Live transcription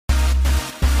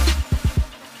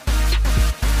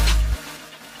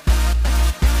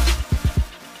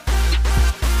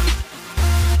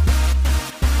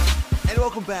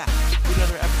back to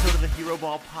another episode of the Hero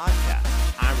Ball Podcast.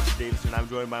 I'm Richard Davis, and I'm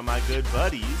joined by my good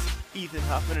buddies, Ethan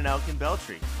Huffman and Elkin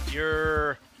Beltry.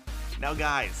 Now,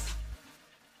 guys,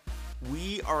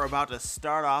 we are about to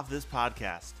start off this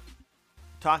podcast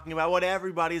talking about what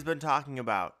everybody's been talking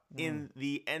about in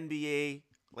the NBA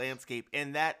landscape,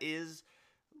 and that is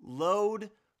load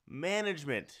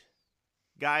management.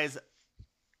 Guys,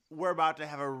 we're about to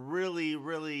have a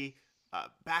really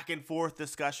back and forth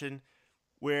discussion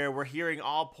where we're hearing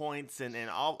all points and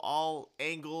all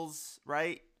angles,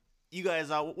 right? You guys,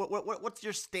 what's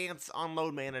your stance on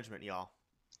load management, y'all?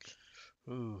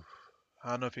 Ooh,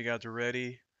 I don't know if you guys are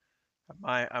ready.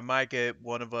 I might get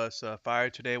one of us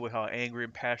fired today with how angry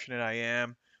and passionate I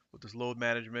am with this load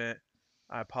management.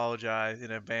 I apologize in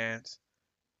advance.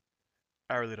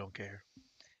 I really don't care.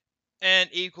 And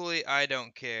equally, I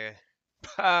don't care.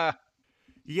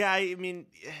 Yeah, I mean,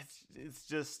 it's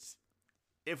just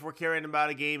if we're caring about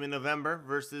a game in November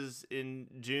versus in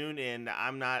June, and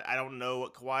I don't know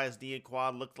what Kawhi's knee and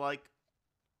quad looked like.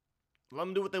 Let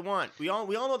them do what they want. We all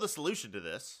know the solution to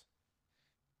this.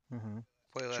 Mm-hmm.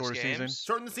 Play less Shorter games. season.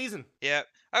 Shorten the season. Yeah,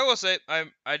 I will say I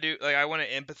want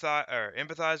to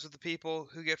empathize with the people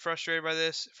who get frustrated by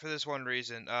this for this one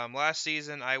reason. Last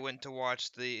season I went to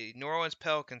watch the New Orleans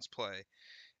Pelicans play,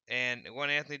 and when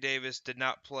Anthony Davis did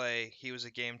not play, he was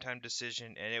a game time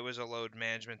decision, and it was a load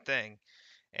management thing.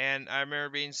 And I remember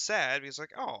being sad because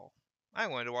I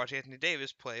wanted to watch Anthony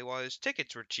Davis play while his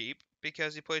tickets were cheap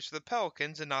because he plays for the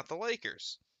Pelicans and not the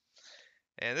Lakers.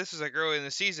 And this was like early in the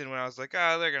season when I was like,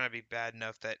 they're gonna be bad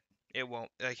enough that it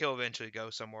won't he'll eventually go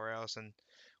somewhere else and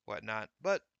whatnot.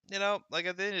 But like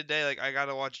at the end of the day, like I got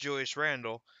to watch Julius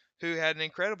Randle, who had an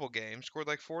incredible game, scored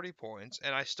like 40 points,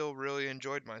 and I still really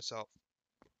enjoyed myself.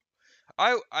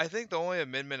 I think the only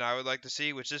amendment I would like to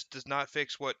see, which just does not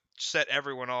fix what set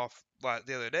everyone off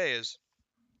the other day, is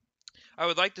I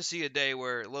would like to see a day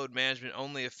where load management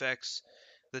only affects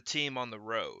the team on the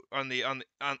road,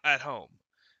 at home,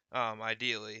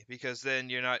 ideally, because then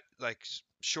you're not like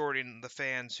shorting the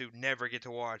fans who never get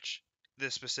to watch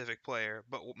this specific player,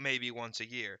 but maybe once a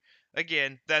year.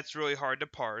 Again, that's really hard to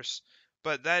parse,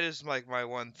 but that is like my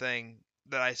one thing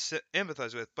that I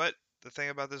empathize with. But the thing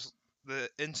about the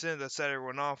incident that set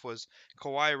everyone off was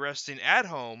Kawhi resting at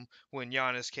home when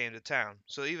Giannis came to town.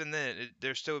 So even then,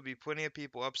 there still would be plenty of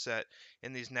people upset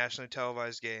in these nationally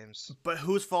televised games. But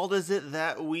whose fault is it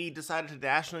that we decided to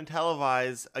nationally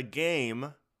televise a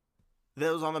game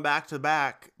that was on the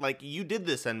back-to-back? Like, you did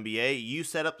this, NBA. You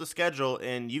set up the schedule,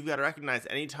 and you've got to recognize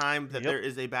any time that there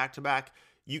is a back-to-back,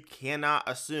 you cannot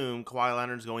assume Kawhi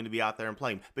Leonard's going to be out there and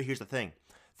playing. But here's the thing.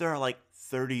 There are like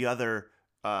 30 other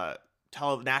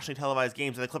nationally televised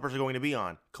games that the Clippers are going to be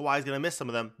on. Kawhi's going to miss some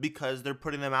of them because they're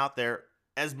putting them out there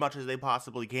as much as they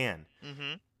possibly can.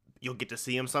 Mm-hmm. You'll get to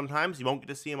see him sometimes. You won't get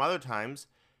to see him other times.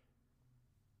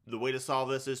 The way to solve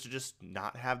this is to just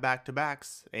not have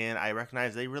back-to-backs, and I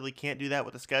recognize they really can't do that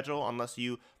with the schedule unless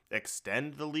you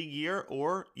extend the league year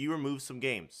or you remove some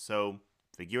games. So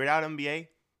figure it out, NBA.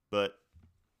 But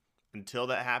until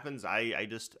that happens, I'm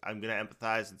going to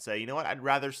empathize and say, you know what, I'd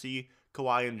rather see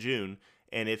Kawhi in June,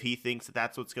 and if he thinks that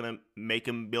that's what's going to make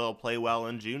him be able to play well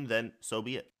in June, then so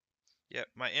be it. Yeah,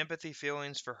 my empathy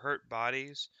feelings for hurt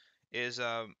bodies is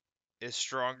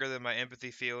stronger than my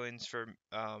empathy feelings for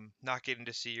not getting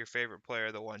to see your favorite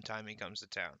player the one time he comes to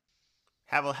town.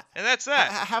 And that's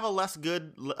that. Have a less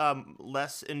good,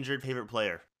 less injured favorite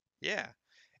player. Yeah,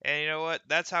 and you know what?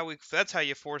 That's how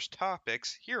you force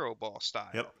topics, hero ball style.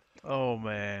 Yep. Oh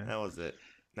man, That was it.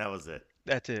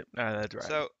 that's it. That's right.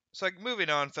 So like moving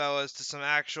on, fellas, to some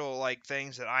actual like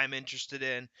things that I'm interested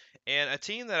in, and a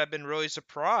team that I've been really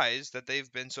surprised that they've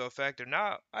been so effective.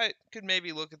 Now I could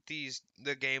maybe look at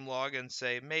the game log and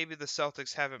say maybe the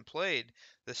Celtics haven't played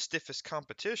the stiffest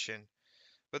competition,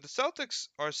 but the Celtics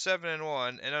are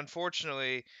 7-1, and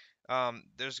unfortunately,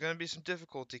 there's going to be some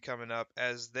difficulty coming up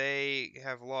as they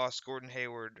have lost Gordon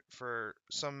Hayward for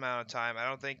some amount of time. I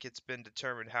don't think it's been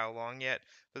determined how long yet,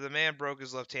 but the man broke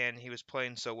his left hand. He was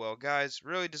playing so well. Guys,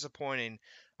 really disappointing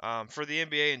for the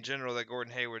NBA in general that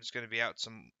Gordon Hayward's going to be out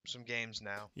some games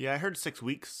now. Yeah, I heard 6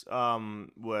 weeks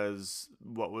was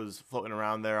what was floating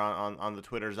around there on the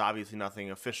Twitters. Obviously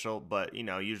nothing official, but,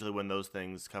 usually when those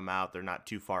things come out, they're not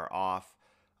too far off.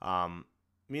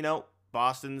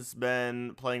 Boston's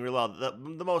been playing really well.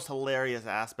 The most hilarious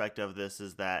aspect of this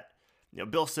is that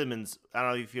Bill Simmons. I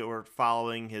don't know if you were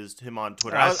following him on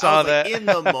Twitter. I saw that in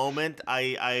the moment.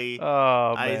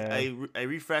 I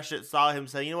refreshed it, saw him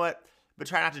say, "You know what? But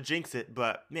try not to jinx it.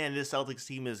 But man, this Celtics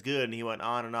team is good." And he went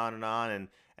on and on and on,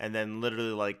 and then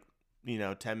literally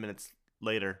 10 minutes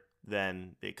later,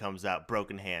 then it comes out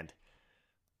broken hand.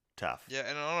 tough. Yeah,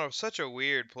 and I don't know, such a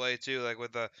weird play too, like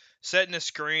with the setting a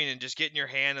screen and just getting your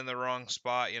hand in the wrong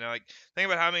spot. Like think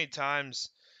about how many times.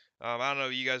 I don't know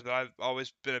you guys, but I've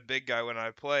always been a big guy when I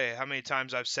play. How many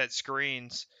times I've set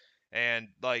screens and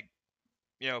like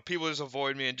people just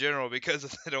avoid me in general because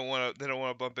they don't want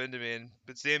to bump into me. And if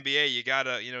it's the NBA, you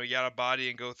gotta body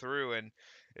and go through, and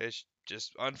it's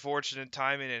just unfortunate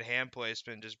timing and hand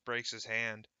placement just breaks his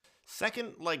hand.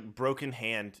 Second, like broken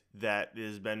hand that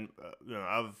has been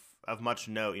of much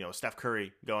note. Steph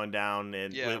Curry going down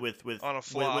and Yeah, with on a with with,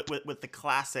 flop. with, with the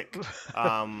classic,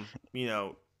 um, you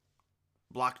know,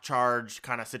 block charge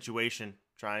kind of situation,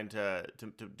 trying to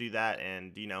do that,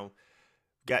 and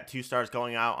got 2 stars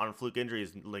going out on fluke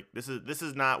injuries. Like this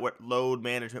is not what load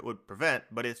management would prevent,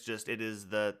 but it is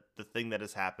the thing that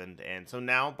has happened. And so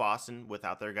now Boston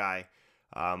without their guy,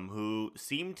 who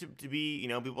seemed to be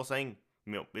people saying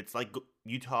it's like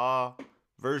Utah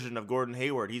version of Gordon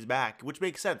Hayward. He's back, which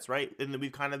makes sense, right? And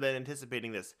we've kind of been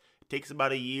anticipating this. It takes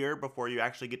about a year before you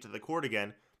actually get to the court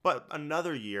again, but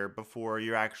another year before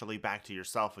you're actually back to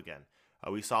yourself again.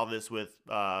 We saw this with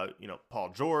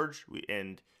Paul George,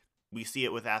 and we see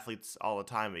it with athletes all the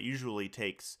time. It usually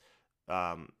takes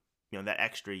that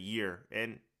extra year,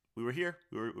 and we were here,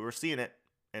 we were seeing it,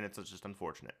 and it's just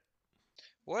unfortunate.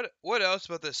 What else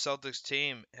about this Celtics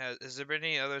team has there been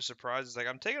any other surprises? Like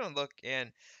I'm taking a look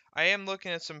and I am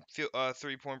looking at some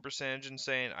 3-point percentage and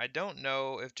saying I don't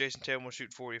know if Jason Tatum will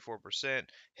shoot 44%,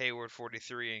 Hayward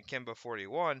 43, and Kemba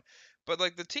 41, but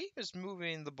like the team is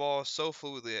moving the ball so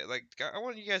fluidly. Like I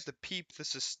want you guys to peep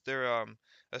their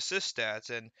assist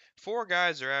stats, and four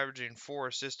guys are averaging 4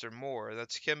 assists or more.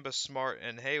 That's Kemba, Smart,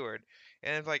 and Hayward,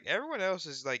 and if like everyone else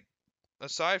is like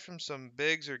aside from some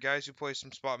bigs or guys who play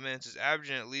some spot minutes, is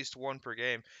averaging at least one per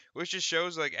game, which just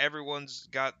shows like everyone's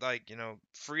got like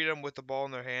freedom with the ball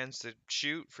in their hands to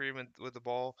shoot, freedom with the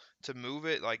ball to move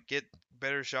it, like get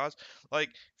better shots. Like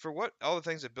for what all the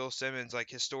things that Bill Simmons like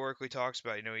historically talks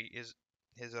about, he is.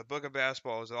 His book of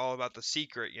basketball is all about the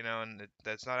secret, and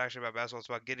that's not actually about basketball. It's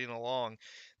about getting along.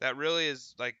 That really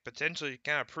is like potentially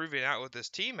kind of proving out with this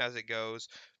team as it goes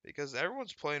because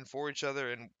everyone's playing for each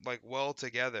other and like well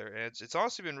together. And it's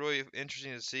honestly been really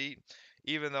interesting to see,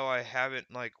 even though I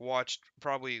haven't like watched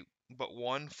probably but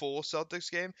one full Celtics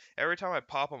game. Every time I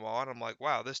pop them on, I'm like,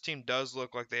 wow, this team does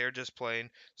look like they are just playing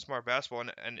smart basketball,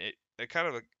 and it kind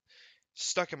of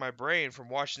stuck in my brain from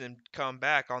watching them come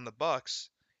back on the Bucks.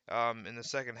 In the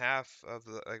second half of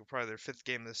the like probably their fifth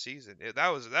game of the season, that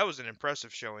was an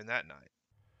impressive showing that night.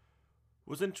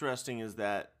 What's interesting is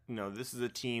that this is a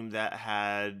team that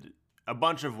had a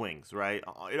bunch of wings, right?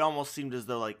 It almost seemed as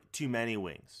though like too many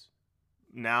wings.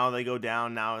 Now they go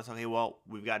down. Now it's okay. Well,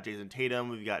 we've got Jason Tatum,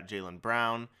 we've got Jaylen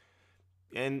Brown,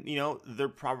 and they're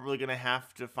probably going to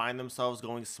have to find themselves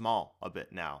going small a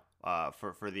bit now,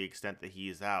 for the extent that he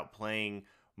is out playing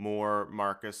more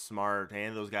Marcus Smart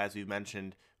and those guys we've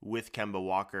mentioned with Kemba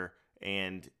Walker.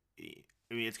 And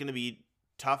I mean, it's going to be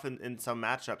tough in some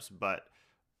matchups, but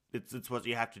it's what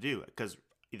you have to do because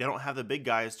they don't have the big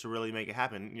guys to really make it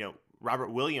happen.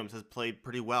 Robert Williams has played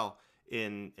pretty well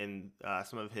in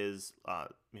some of his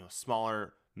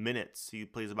smaller minutes. He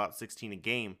plays about 16 a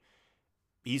game.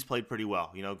 He's played pretty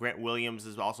well. Grant Williams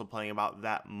is also playing about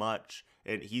that much,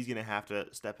 and he's going to have to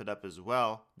step it up as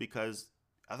well because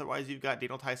otherwise you've got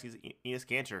Daniel Theis, Enes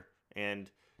Kanter,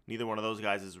 and neither one of those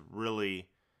guys is really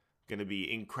going to be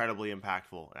incredibly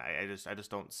impactful. I just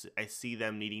don't I see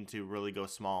them needing to really go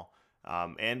small.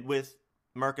 And with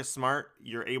Marcus Smart,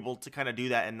 you're able to kind of do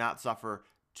that and not suffer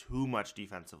too much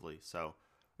defensively. So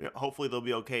hopefully they'll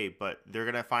be okay, but they're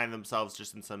going to find themselves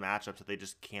just in some matchups that they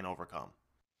just can't overcome.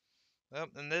 Well,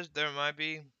 and there might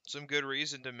be some good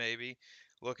reason to maybe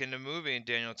look into moving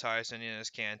Daniel Tyson and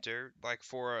Enes Kanter like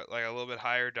for like a little bit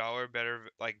higher dollar, better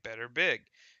big,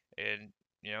 and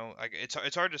like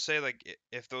it's hard to say like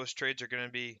if those trades are going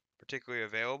to be particularly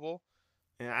available,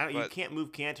 And you but can't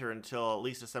move Cantor until at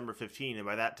least December 15, and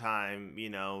by that time,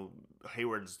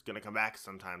 Hayward's going to come back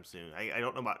sometime soon. I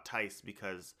don't know about Tice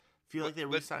because I feel like they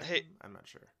re-signed hey, him. I'm not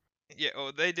sure. yeah,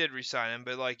 oh, they did re-sign him,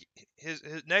 but like his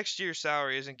next year's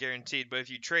salary isn't guaranteed. But if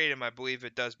you trade him, I believe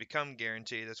it does become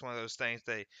guaranteed. That's one of those things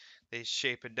they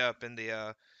shapened up in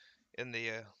the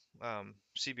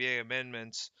CBA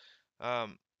amendments.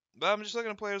 Um, but I'm just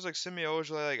looking at players like Semi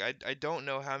Ojeleye. Like I don't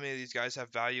know how many of these guys have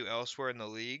value elsewhere in the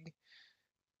league,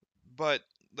 but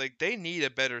like they need a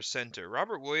better center.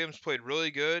 Robert Williams played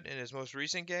really good in his most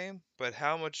recent game, but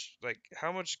how much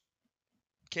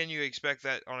can you expect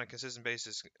that on a consistent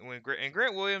basis? And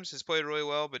Grant Williams has played really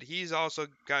well, but he's also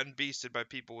gotten beasted by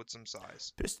people with some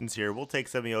size. Pistons here. We'll take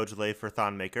Semi Ojeleye for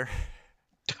Thon Maker.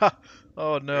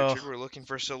 Oh no. Richard, we're looking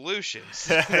for solutions.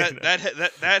 I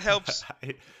That helps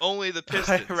I, only the I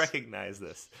Pistons. recognize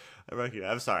this.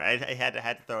 I'm sorry. I had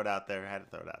to throw it out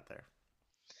there.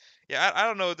 Yeah, I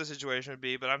don't know what the situation would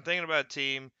be, but I'm thinking about a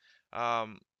team.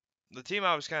 Um, the team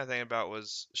I was kind of thinking about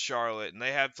was Charlotte, and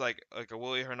they have like a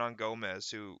Willie Hernan Gomez,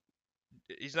 who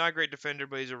he's not a great defender,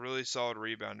 but he's a really solid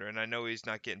rebounder, and I know he's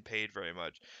not getting paid very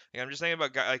much. Like, I'm just thinking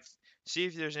about like see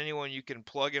if there's anyone you can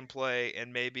plug and play,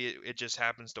 and maybe it just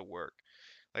happens to work.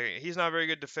 Like, he's not a very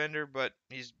good defender, but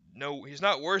he's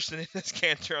not worse than Enes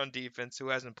Kanter on defense, who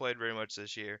hasn't played very much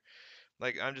this year.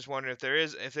 Like, I'm just wondering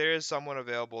if there is someone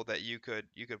available that you could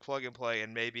plug and play,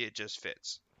 and maybe it just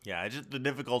fits. Yeah, the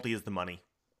difficulty is the money.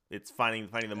 It's finding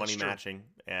the That's money true. matching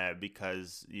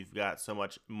because you've got so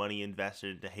much money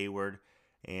invested into Hayward,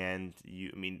 and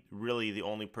I mean, really the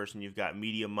only person you've got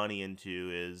media money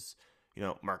into is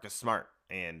Marcus Smart,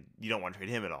 and you don't want to trade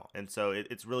him at all. And so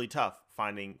it's really tough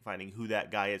finding who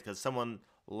that guy is, because someone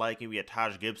like maybe a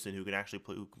Taj Gibson who can actually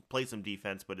play some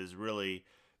defense, but is really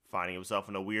finding himself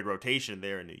in a weird rotation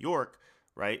there in New York,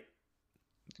 right?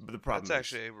 But the problem That's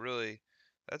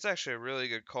actually a really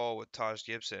good call with Taj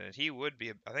Gibson, and he would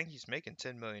be. I think he's making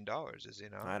 $10 million, is he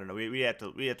not? I don't know. We have to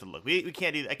look. We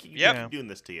can't do that. We Yep. keep doing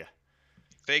this to you.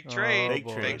 Fake Oh, trade.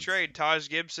 boy. Fake trade. Taj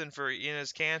Gibson for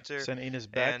Enes Kanter Send Enes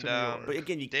back and to New York. But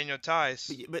again, Daniel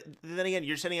Tice. but then again,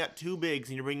 you're sending out two bigs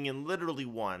and you're bringing in literally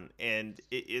one, and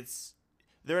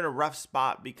they're in a rough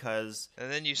spot because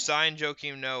And then you sign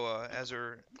Joakim Noah as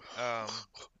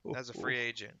a free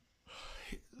agent.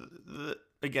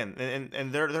 again,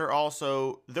 and they're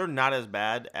not as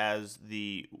bad as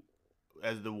the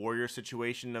Warrior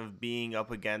situation of being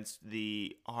up against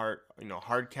the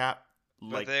hard cap.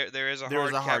 But there is a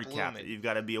there's hard a cap hard cap looming. that you've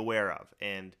got to be aware of,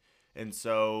 and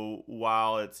so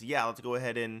while it's let's go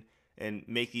ahead and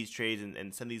make these trades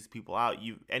and send these people out,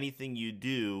 anything you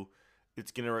do,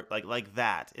 it's gonna like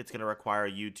that. It's gonna require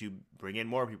you to bring in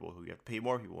more people, who you have to pay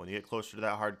more people when you get closer to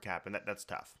that hard cap, and that's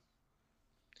tough.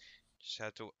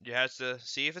 You have to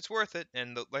see if it's worth it,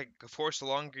 and of course, the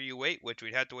longer you wait, which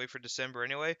we'd have to wait for December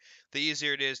anyway, the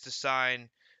easier it is to sign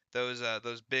those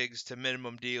bigs to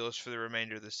minimum deals for the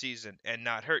remainder of the season and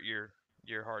not hurt your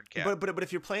hard cap. But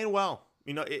if you're playing well,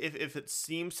 if it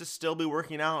seems to still be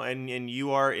working out, and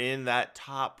you are in that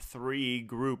top 3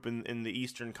 group in the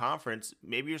Eastern Conference,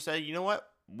 maybe you're saying, you know what,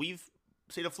 we've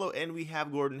stayed afloat, and we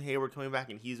have Gordon Hayward coming back,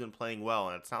 and he's been playing well,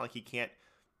 and it's not like he can't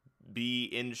be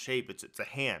in shape. It's a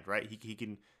hand, right? He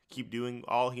can keep doing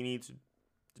all he needs to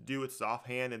do with his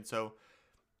offhand, and so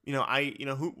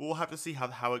we'll have to see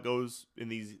how it goes in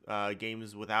these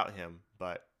games without him,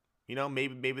 but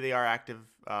maybe they are active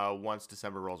once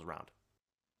December rolls around.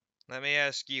 Let me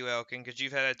ask you, Elkin, because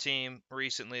you've had a team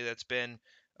recently that's been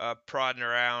prodding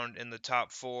around in the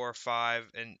top 4 or 5,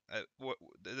 and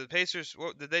the Pacers,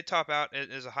 did they top out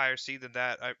as a higher seed than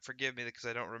that? Forgive me because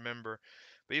I don't remember.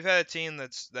 But you've had a team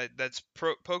that's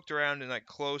poked around in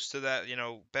close to that,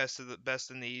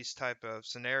 best in the East type of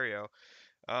scenario.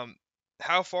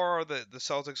 How far are the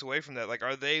Celtics away from that? Like,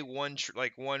 are they one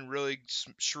really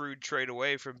shrewd trade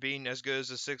away from being as good as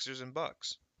the Sixers and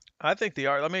Bucks? I think they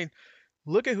are. I mean,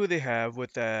 look at who they have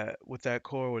with that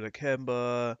core with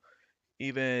Kemba.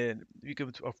 Even you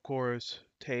can, of course,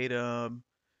 Tatum,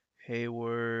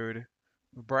 Hayward,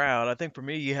 Brown. I think for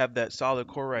me, you have that solid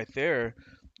core right there.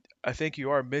 I think you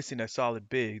are missing a solid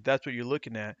big. That's what you're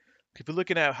looking at. If you're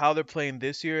looking at how they're playing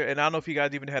this year, and I don't know if you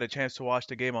guys even had a chance to watch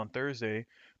the game on Thursday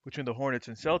between the Hornets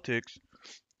and Celtics,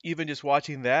 even just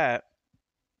watching that,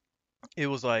 it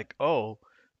was like, oh,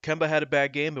 Kemba had a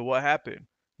bad game, but what happened?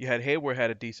 You had Hayward had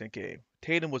a decent game.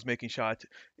 Tatum was making shots,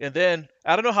 and then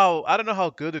I don't know how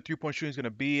good the 3-point shooting is going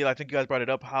to be. I think you guys brought it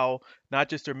up how not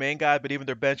just their main guy, but even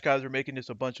their bench guys are making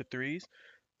just a bunch of threes.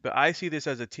 But I see this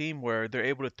as a team where they're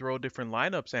able to throw different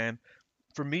lineups, and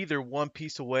for me, they're one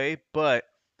piece away. But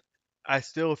I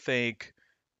still think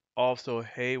also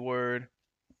Hayward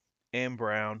and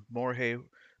Brown,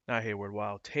 not Hayward,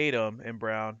 wow, Tatum and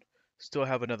Brown still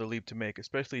have another leap to make,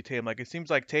 especially Tatum. Like it seems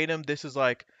like Tatum, this is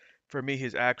like for me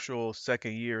his actual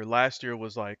second year. Last year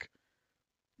was like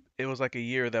it was like a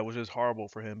year that was just horrible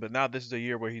for him, but now this is a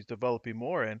year where he's developing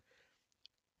more, and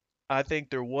I think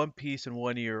they're one piece and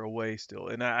 1 year away still.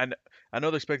 And I know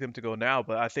they expect them to go now,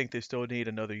 but I think they still need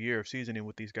another year of seasoning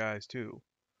with these guys too.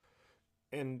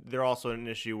 And they're also in an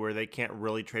issue where they can't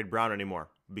really trade Brown anymore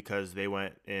because they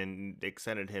went and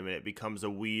extended him, and it becomes a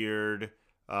weird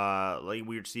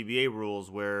CBA rules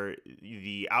where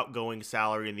the outgoing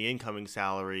salary and the incoming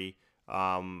salary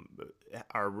are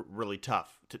really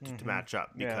tough to match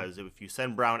up, because if you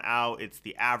send Brown out, it's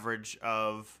the average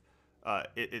of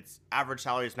it's average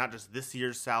salary. It's not just this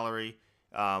year's salary.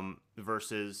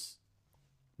 versus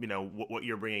what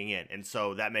you're bringing in, and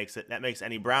so that makes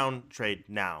any Brown trade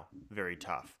now very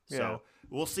tough. Yeah. So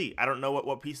we'll see. I don't know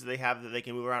what pieces they have that they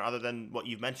can move around other than what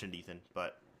you've mentioned, Ethan.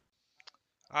 But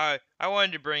I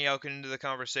wanted to bring Elkin into the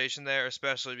conversation there,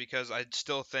 especially because I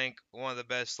still think one of the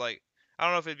best, like, I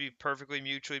don't know if it'd be perfectly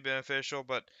mutually beneficial,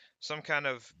 but some kind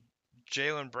of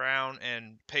Jaylen Brown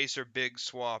and Pacer big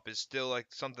swap is still like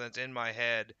something that's in my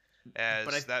head, but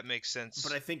I as that makes but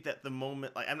sense. I think that the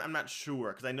moment, like, I'm not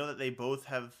sure because I know that they both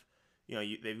have,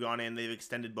 they've gone in, they've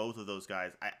extended both of those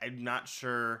guys. I'm not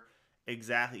sure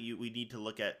exactly. We need to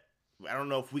look at. I don't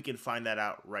know if we can find that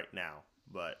out right now,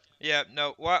 but Yeah,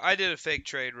 no, well, I did a fake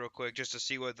trade real quick just to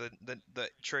see what the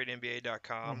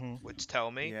TradeNBA.com Mm-hmm. would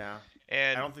tell me. yeah, I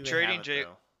And don't think they have trading it Jay,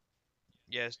 though.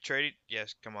 yes, trading,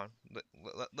 yes, come on,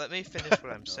 let me finish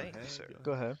what I'm Go saying, ahead. sir.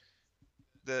 Go ahead.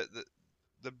 The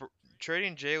the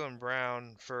trading Jaylen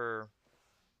Brown for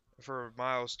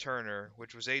Miles Turner,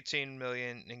 which was 18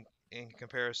 million in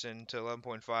comparison to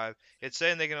 11.5. It's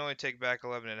saying they can only take back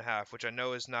 11 and a half, which I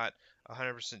know is not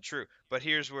 100% true. But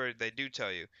here's where they do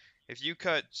tell you: if you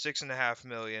cut 6.5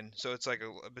 million, so it's like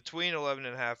between 11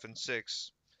 and a half and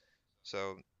 6.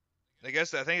 So I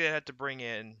think they had to bring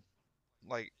in,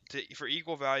 like, for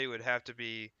equal value, it'd have to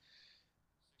be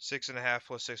 6.5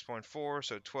 plus 6.4,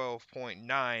 so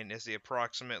 12.9 is the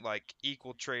approximate, like,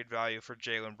 equal trade value for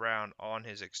Jaylen Brown on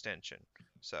his extension.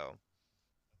 So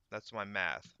that's my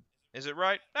math. Is it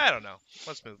right? I don't know.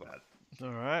 Let's move on.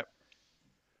 All right.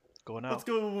 Going Let's out.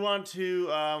 go move on to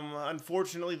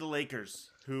unfortunately the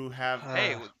Lakers, who have.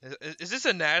 Hey, is this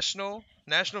a national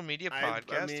media I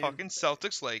podcast mean, talking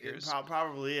Celtics it Lakers?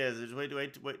 probably is. Just wait.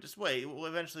 Just wait.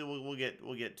 Eventually,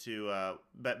 we'll get to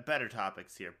better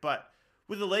topics here. But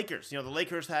with the Lakers, the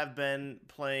Lakers have been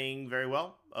playing very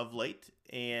well of late,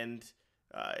 and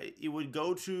it would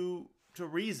go to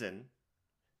reason.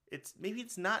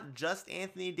 It's not just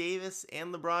Anthony Davis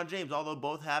and LeBron James, although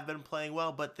both have been playing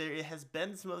well, but there has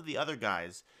been some of the other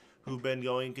guys who've been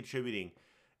going and contributing.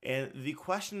 And the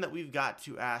question that we've got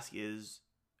to ask is,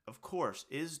 of course,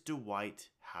 is Dwight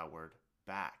Howard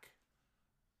back?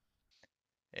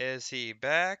 Is he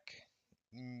back?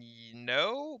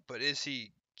 No, but is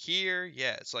he here?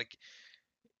 Yes. Like,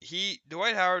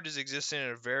 Dwight Howard is existing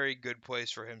in a very good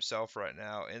place for himself right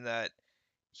now, in that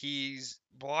he's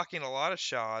blocking a lot of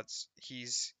shots,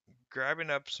 he's grabbing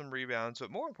up some rebounds,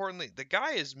 but more importantly, the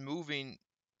guy is moving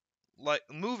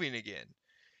again.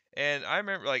 And I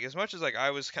remember, like, as much as, like,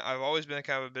 I've always been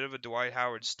kind of a bit of a Dwight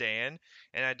Howard stan,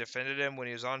 and I defended him when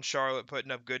he was on Charlotte,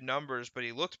 putting up good numbers, but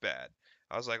he looked bad.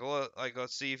 I was like, well, like,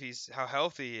 let's see if he's how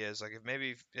healthy he is. Like, if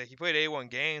maybe like, he played A1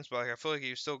 games, but, like, I feel like he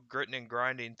was still gritting and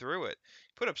grinding through it.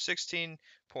 He put up 16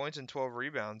 points and 12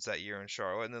 rebounds that year in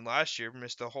Charlotte, and then last year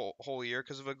missed the whole year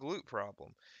because of a glute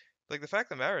problem. Like, the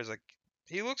fact of the matter is, like,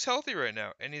 he looks healthy right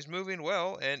now and he's moving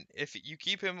well. And if you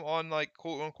keep him on, like,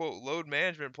 quote unquote load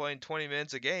management, playing 20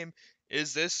 minutes a game,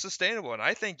 is this sustainable? And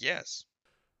I think yes.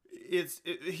 Here's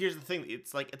the thing.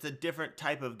 It's like it's a different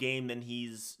type of game than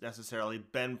he's necessarily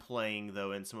been playing,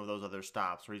 though, in some of those other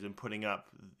stops where he's been putting up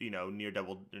near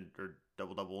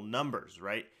double numbers,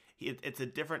 right? It's a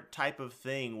different type of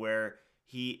thing where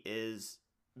he is,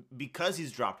 because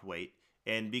he's dropped weight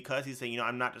and because he's saying,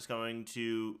 I'm not just going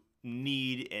to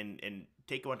need and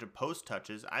take a bunch of post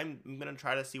touches. I'm going to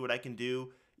try to see what I can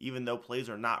do, even though plays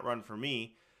are not run for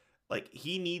me. Like,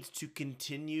 he needs to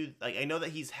continue. Like, I know that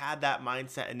he's had that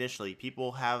mindset initially.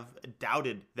 People have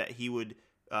doubted that he would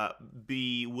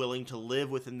be willing to live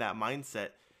within that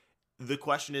mindset. The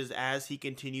question is, as he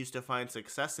continues to find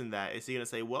success in that, is he going to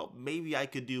say, well, maybe I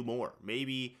could do more?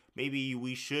 Maybe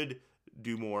we should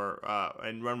do more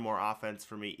and run more offense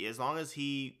for me? As long as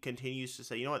he continues to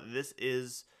say, you know what, this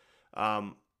is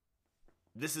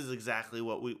exactly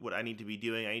what I need to be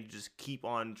doing. I need to just keep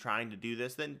on trying to do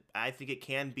this. Then I think it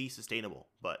can be sustainable.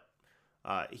 But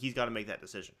he's got to make that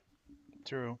decision.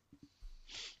 True.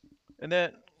 And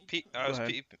then I was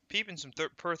peeping some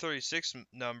per 36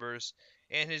 numbers,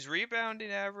 and his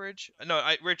rebounding average. No,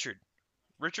 Richard,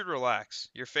 relax.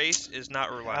 Your face is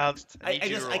not relaxed. I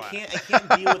can't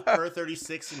deal with per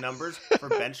 36 numbers for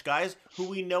bench guys who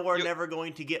we know are never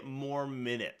going to get more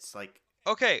minutes. Like,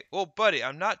 okay, well, buddy,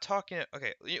 I'm not talking.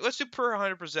 Okay, let's do per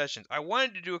 100 possessions. I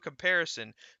wanted to do a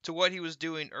comparison to what he was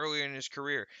doing earlier in his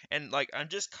career, and, like, I'm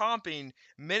just comping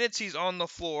minutes he's on the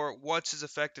floor. What's his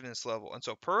effectiveness level? And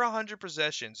so per 100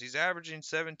 possessions, he's averaging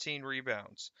 17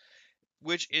 rebounds,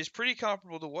 which is pretty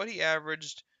comparable to what he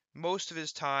averaged most of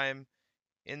his time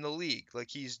in the league. Like,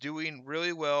 he's doing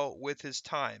really well with his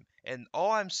time. And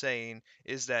all I'm saying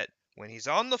is that when he's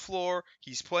on the floor,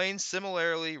 he's playing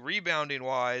similarly, rebounding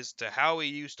wise, to how he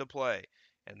used to play.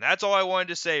 And that's all I wanted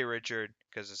to say, Richard,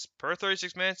 because per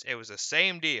 36 minutes, it was the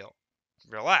same deal.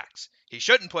 Relax. He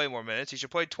shouldn't play more minutes. He should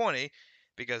play 20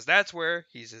 because that's where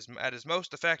he's at his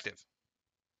most effective.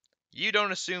 You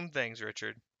don't assume things,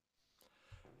 Richard.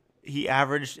 He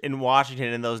averaged in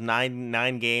Washington in those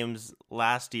nine games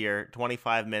last year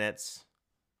 25 minutes,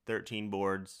 13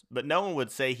 boards, but no one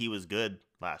would say he was good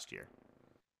last year.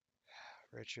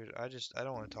 Richard, I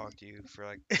don't want to talk to you for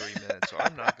like 3 minutes, so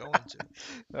I'm not going to.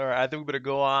 All right, I think we better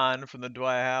go on from the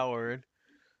Dwight Howard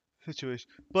situation.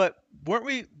 But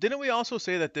didn't we also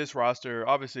say that this roster,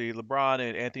 obviously LeBron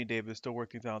and Anthony Davis still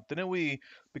working out. Didn't we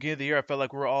beginning of the year I felt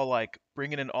like we were all like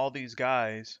bringing in all these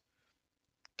guys.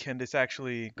 Can this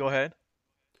actually go ahead?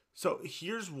 So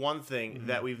here's one thing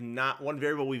that Mhm. one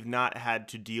variable we've not had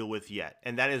to deal with yet,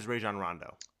 and that is Rajon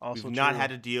Rondo. Also We've not true. had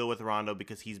to deal with Rondo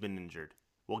because he's been injured.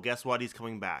 Well, guess what? He's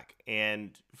coming back.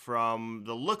 And from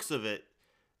the looks of it,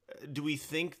 do we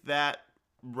think that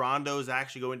Rondo is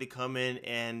actually going to come in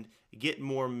and get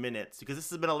more minutes? Because this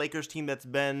has been a Lakers team that's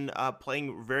been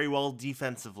playing very well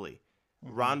defensively.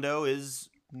 Hmm. Rondo is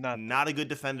Not not a good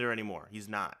defender anymore. He's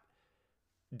not.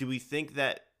 Do we think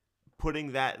that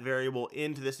putting that variable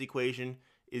into this equation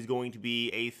is going to be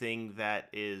a thing that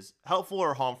is helpful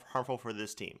or harmful for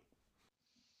this team?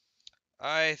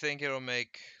 I think it'll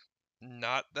make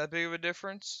not that big of a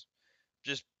difference,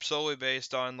 just solely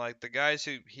based on like the guys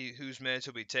whose minutes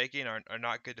he'll be taking are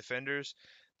not good defenders.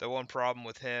 The one problem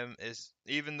with him is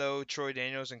even though Troy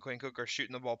Daniels and Quinn Cook are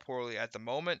shooting the ball poorly at the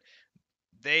moment,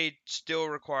 they still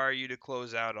require you to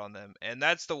close out on them. And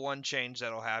that's the one change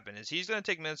that'll happen is he's going to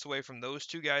take minutes away from those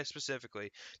two guys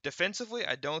specifically. Defensively,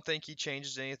 I don't think he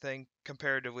changes anything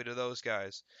comparatively to those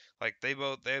guys. Like they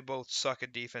both suck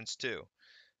at defense too.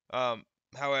 Um,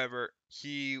 However,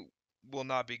 he will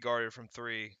not be guarded from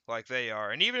three like they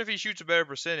are. And even if he shoots a better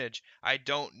percentage, I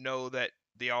don't know that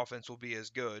the offense will be as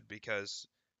good because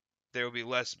there will be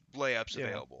less layups yeah.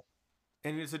 available.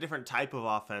 And it's a different type of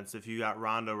offense if you got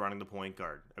Rondo running the point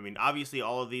guard. I mean, obviously,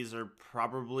 all of these are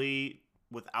probably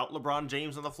without LeBron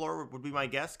James on the floor, would be my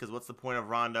guess. Because what's the point of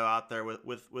Rondo out there with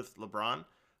LeBron?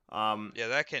 Um, Yeah,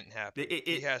 that can't happen. He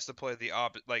it has to play the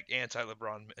like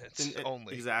anti-LeBron minutes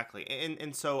only. exactly.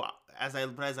 And so as I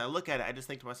look at it, I just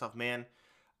think to myself, man,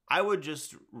 I would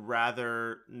just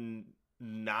rather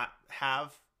not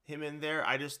have him in there.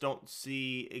 I just don't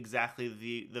see exactly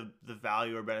the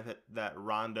value or benefit that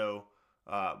Rondo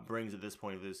brings at this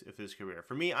point of his career.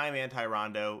 For me, I'm anti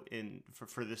Rondo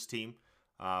for this team.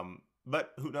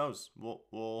 But who knows?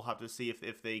 We'll have to see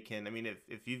if they can. I mean,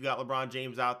 if you've got LeBron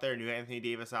James out there and you have Anthony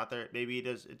Davis out there, maybe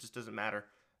it just doesn't matter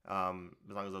as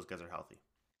long as those guys are healthy.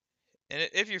 And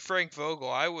if you're Frank Vogel,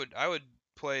 I would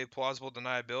play plausible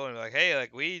deniability and be like, hey,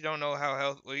 like we don't know how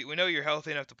health we know you're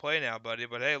healthy enough to play now, buddy,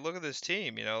 but hey, look at this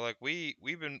team, like we're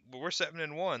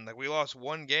 7-1, like we lost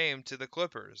one game to the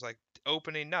Clippers, like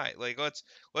opening night, like let's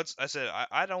I said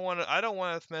I don't want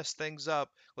to mess things up.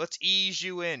 Let's ease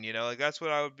you in, like that's what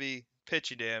I would be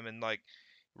pitching to him and like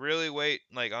really wait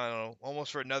like I don't know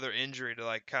almost for another injury to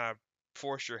like kind of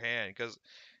force your hand because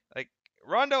like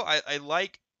Rondo, I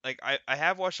like I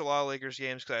have watched a lot of Lakers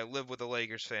games because I live with a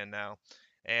Lakers fan now,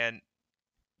 and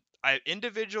I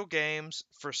individual games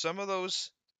for some of those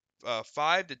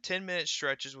 5 to 10 minute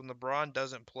stretches when LeBron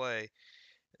doesn't play,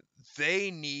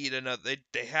 they need another.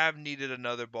 They have needed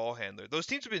another ball handler. Those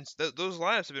teams have been those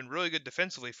lineups have been really good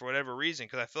defensively for whatever reason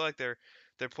because I feel like they're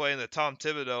playing the Tom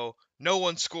Thibodeau. No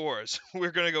one scores.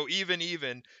 We're gonna go even,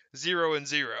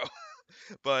 0-0.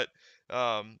 But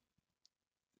um,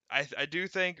 I do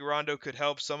think Rondo could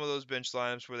help some of those bench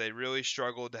lineups where they really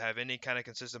struggled to have any kind of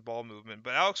consistent ball movement.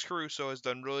 But Alex Caruso has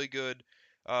done really good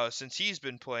since he's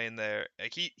been playing there.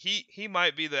 Like he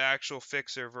might be the actual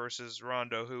fixer versus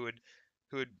Rondo, who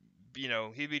would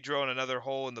he'd be drilling another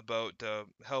hole in the boat to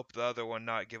help the other one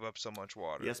not give up so much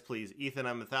water. Yes, please, Ethan.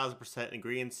 I'm 1,000% in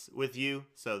agreement with you.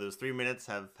 So those 3 minutes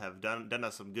have done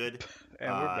us some good. And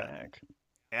we're Uh, back.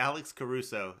 Alex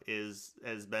Caruso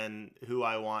has been who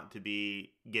I want to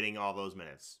be getting all those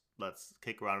minutes. Let's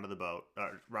kick Rondo to the boat,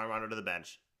 run Rondo to the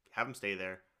bench, have him stay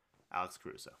there. Alex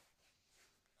Caruso.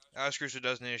 Alex Caruso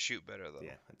does need to shoot better though.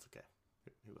 Yeah, that's okay.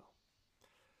 He will.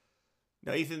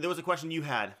 Now, Ethan, there was a question you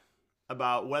had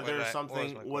about whether What was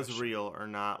something my was question? real or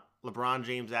not. LeBron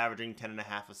James averaging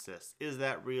 10.5 assists. Is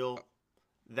that real?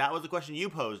 That was the question you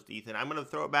posed, Ethan. I'm going to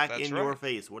throw it back That's in your right.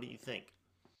 face. What do you think?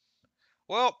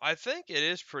 Well, I think it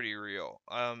is pretty real.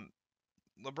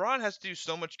 LeBron has to do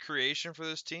so much creation for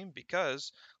this team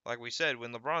because, like we said,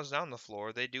 when LeBron's not on the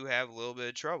floor, they do have a little bit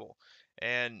of trouble.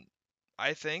 And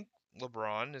I think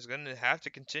LeBron is going to have to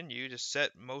continue to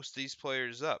set most of these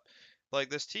players up. like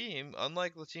this team,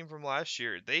 unlike the team from last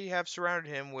year, they have surrounded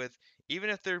him with, even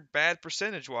if they're bad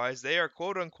percentage wise, they are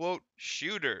quote unquote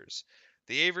shooters.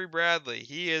 The Avery Bradley,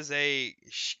 he is a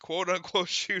quote unquote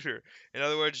shooter. In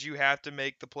other words, you have to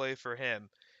make the play for him.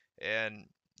 And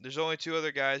there's only two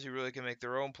other guys who really can make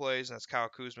their own plays, and that's Kyle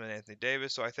Kuzma and Anthony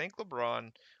Davis. So I think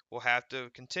LeBron will have to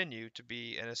continue to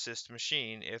be an assist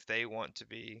machine if they want to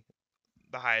be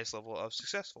the highest level of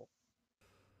successful.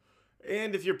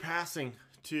 And if you're passing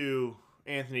to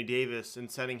Anthony Davis and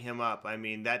setting him up, I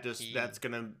mean that's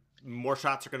gonna more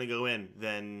shots are gonna go in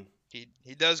than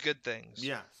he does good things.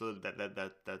 Yeah, so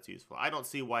that's useful. I don't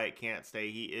see why it can't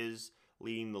stay. He is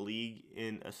leading the league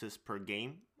in assists per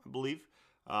game, I believe.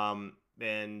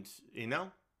 And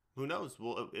who knows?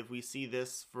 Well, if we see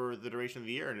this for the duration of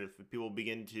the year, and if people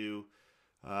begin to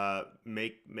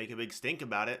make a big stink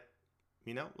about it,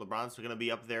 LeBron's going to be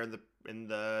up there in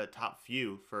the top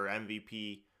few for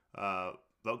MVP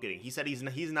vote getting. He said he's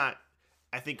not.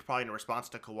 I think probably in response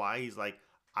to Kawhi, he's like,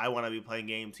 I want to be playing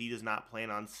games. He does not plan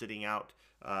on sitting out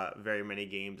very many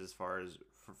games as far as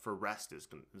for rest is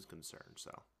concerned.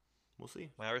 So we'll see.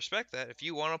 I respect that. If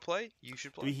you want to play, you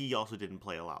should play. He also didn't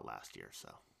play a lot last year, so.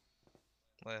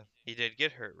 Well, he did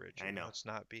get hurt, Richard. I know. Let's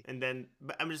not be. And then,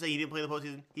 but I'm just saying he didn't play the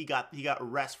postseason. He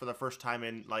got rest for the first time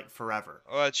in like forever.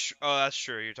 Oh, that's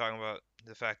true. You're talking about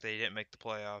the fact that he didn't make the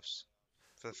playoffs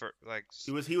for the first, like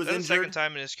he was injured. The second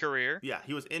time in his career. Yeah,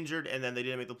 he was injured, and then they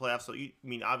didn't make the playoffs. So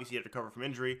obviously, you have to recover from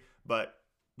injury, but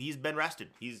he's been rested.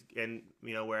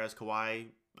 Whereas Kawhi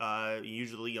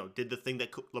usually did the thing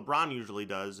that LeBron usually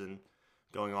does, and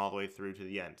going all the way through to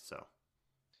the end. So.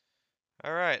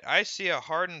 All right, I see a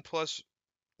Harden plus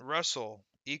Russell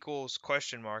equals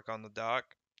question mark on the doc.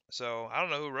 So I don't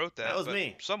know who wrote that. That was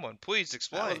me. Someone, please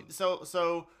explain.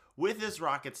 So with this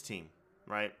Rockets team,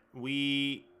 right?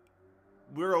 We're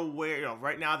aware.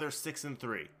 Right now they're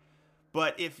 6-3,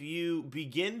 but if you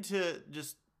begin to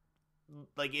just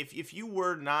like if you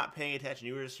were not paying attention,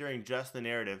 you were just hearing just the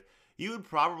narrative, you would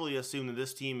probably assume that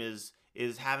this team is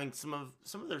having some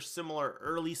of their similar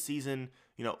early season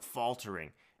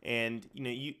faltering, and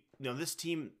this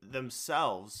team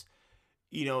themselves,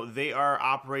 they are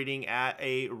operating at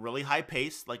a really high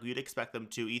pace like we'd expect them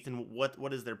to. Ethan,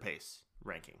 what is their pace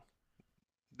ranking?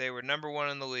 They were number 1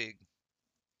 in the league,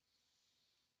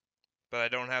 but I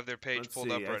don't have their page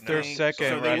pulled up right now. They're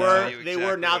second. So they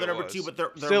were now they're number 2, but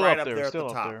they're still right up there at the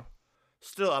top.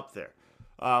 Still up there,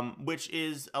 which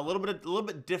is a little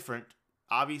bit different,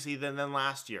 obviously, than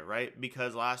last year, right?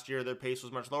 Because last year their pace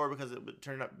was much lower because it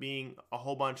turned up being a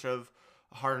whole bunch of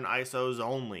Harden ISOs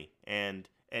only, and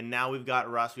now we've got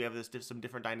Russ. We have some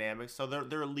different dynamics, so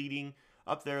they're leading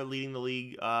the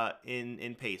league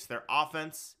in pace. Their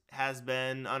offense has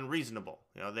been unreasonable.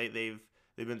 They've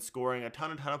been scoring a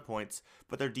ton of points,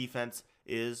 but their defense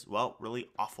is really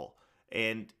awful.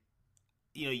 And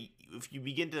if you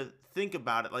begin to think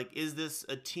about it, like, is this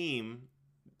a team?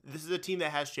 This is a team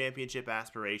that has championship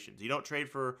aspirations. You don't trade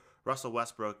for Russell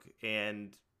Westbrook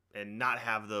and not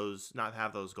have those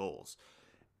goals.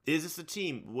 Is this a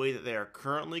team, the way that they are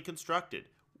currently constructed,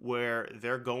 where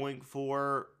they're going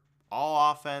for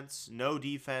all offense, no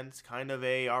defense, kind of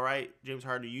all right, James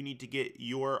Harden, you need to get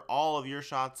all of your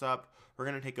shots up. We're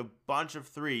going to take a bunch of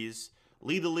threes,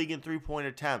 lead the league in 3-point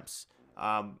attempts.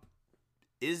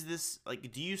 Is this,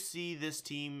 do you see this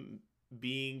team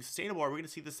being sustainable? Are we going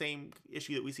to see the same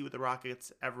issue that we see with the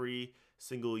Rockets every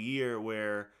single year,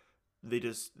 where they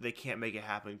can't make it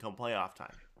happen come playoff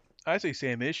time? I see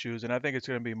same issues, and I think it's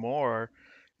going to be more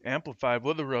amplified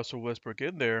with the Russell Westbrook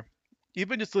in there.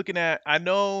 Even just looking at, I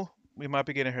know we might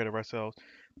be getting ahead of ourselves,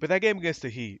 but that game against the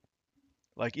Heat,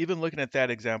 even looking at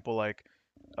that example,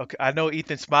 okay, I know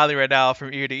Ethan's smiling right now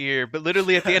from ear to ear, but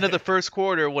literally at the end of the first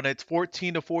quarter when it's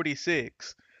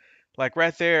 14-46,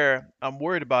 right there, I'm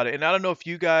worried about it. And I don't know if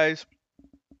you guys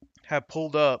have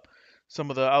pulled up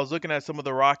I was looking at some of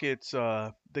the Rockets,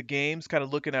 the games, kind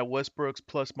of looking at Westbrook's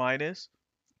plus minus.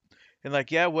 And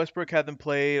Westbrook hasn't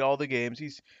played all the games.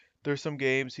 There's some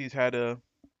games he's had to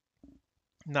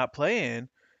not play in,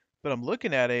 but I'm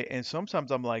looking at it, and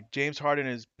sometimes I'm like, James Harden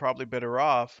is probably better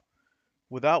off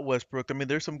without Westbrook. I mean,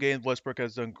 there's some games Westbrook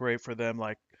has done great for them,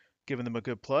 giving them a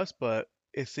good plus, but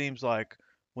it seems like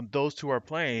when those two are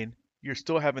playing, you're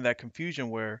still having that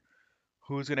confusion where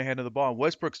who's going to handle the ball. And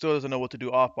Westbrook still doesn't know what to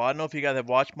do off ball. I don't know if you guys have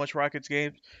watched much Rockets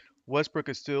games. Westbrook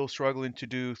is still struggling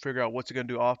to figure out what's he going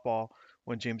to do off ball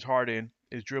when James Harden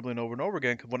is dribbling over and over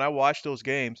again. Because when I watch those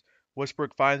games,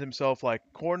 Westbrook finds himself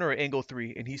corner or angle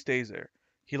 3, and he stays there.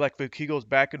 He goes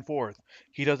back and forth.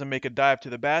 He doesn't make a dive to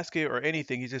the basket or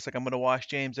anything. He's just I'm going to watch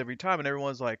James every time. And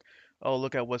everyone's like, oh,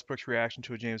 look at Westbrook's reaction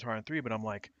to a James Harden 3. But I'm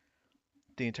like,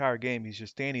 the entire game. He's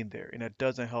just standing there, and it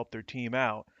doesn't help their team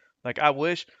out. Like I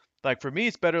wish, like for me,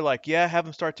 it's better. Like yeah, have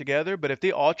them start together, but if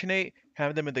they alternate,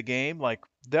 having them in the game, like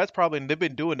that's probably they've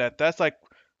been doing that. That's like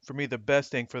for me the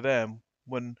best thing for them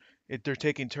when they're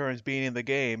taking turns being in the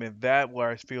game, and that where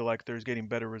I feel like there's getting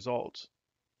better results.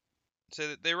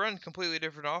 So they run completely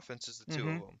different offenses, the two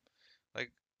of Mhm. them.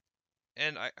 Like,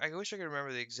 and I wish I could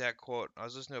remember the exact quote. I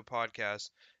was listening to a podcast.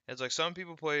 It's like some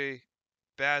people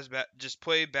just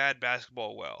play bad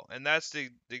basketball well, and that's the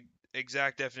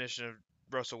exact definition of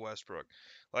Russell Westbrook.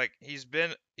 Like he's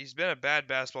been a bad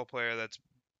basketball player that's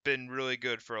been really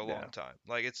good for a Yeah. long time.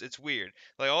 Like it's weird.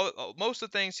 Like most of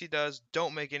the things he does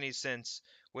don't make any sense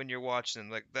when you're watching him.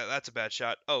 Like that's a bad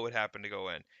shot. Oh, it happened to go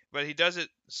in. But he does it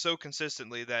so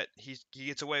consistently that he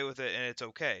gets away with it and it's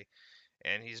okay.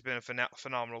 And he's been a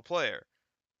phenomenal player.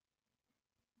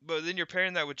 But then you're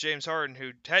pairing that with James Harden,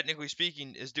 who technically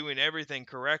speaking is doing everything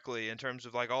correctly in terms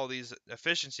of like all these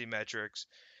efficiency metrics,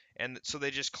 and so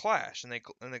they just clash, and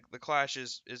the clash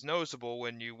is noticeable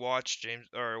when you watch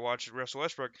Russell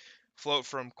Westbrook float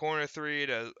from corner three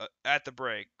to at the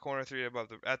break, corner three above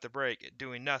the at the break,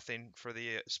 doing nothing for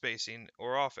the spacing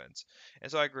or offense.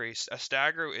 And so I agree, a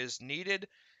stagger is needed,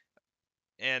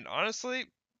 and honestly,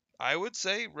 I would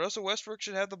say Russell Westbrook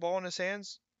should have the ball in his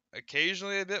hands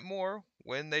occasionally a bit more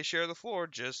when they share the floor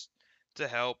just to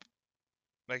help.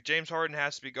 Like James Harden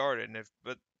has to be guarded,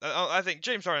 but I think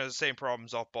James Harden has the same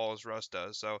problems off ball as Russ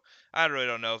does. So I really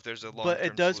don't know if there's a But it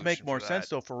long-term does make solution more for sense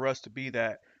that. though for Russ to be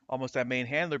that almost that main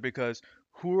handler because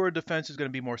who are defenses going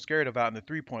to be more scared of out in the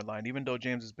 3-point line? Even though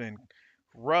James has been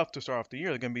rough to start off the year,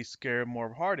 they're going to be scared more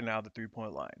of Harden out of the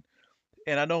 3-point line.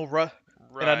 And I know Russ,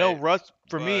 Right, but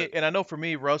and I know for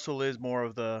me, Russell is more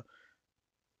of the.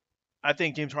 I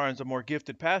think James Harden's a more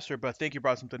gifted passer, but I think you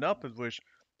brought something up, which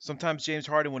sometimes James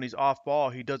Harden, when he's off ball,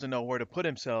 he doesn't know where to put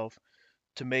himself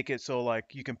to make it so like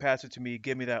you can pass it to me,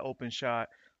 give me that open shot.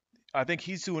 I think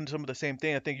he's doing some of the same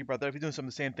thing. I think you brought that up. He's doing some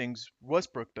of the same things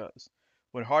Westbrook does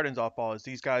when Harden's off ball. Is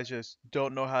these guys just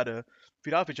don't know how to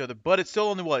feed off each other? But it's still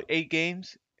only what 8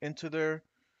 games into their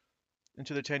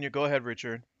tenure. Go ahead,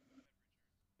 Richard.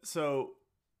 So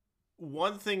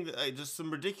one thing that just some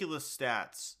ridiculous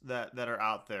stats that are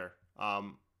out there.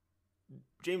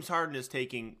 James Harden is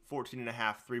taking 14 and a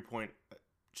half 3-point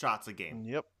shots a game,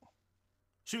 Yep.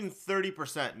 shooting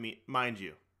 30%, mind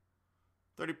you,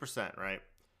 30%, right?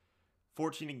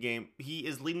 14 a game. He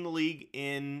is leading the league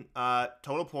in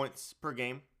total points per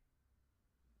game,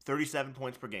 37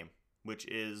 points per game, which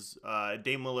is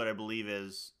Dame Lillard, I believe,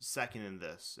 is second in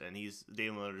this, and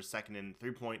Dame Lillard is second in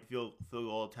 3-point field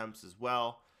goal attempts as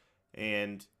well.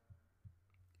 And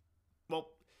well,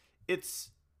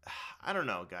 I don't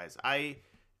know, guys.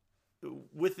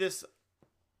 With this,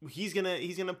 he's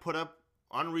gonna put up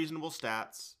unreasonable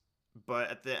stats, but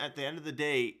at the end of the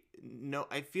day, no,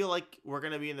 I feel like we're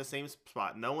gonna be in the same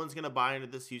spot. No one's gonna buy into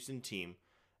this Houston team,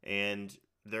 and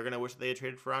they're gonna wish they had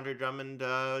traded for Andre Drummond,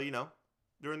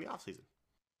 during the offseason.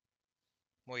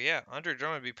 well, yeah, Andre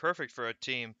Drummond would be perfect for a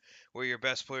team where your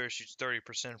best player shoots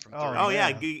 30% from Oh, three. Oh yeah.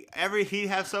 yeah, he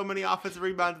has so many offensive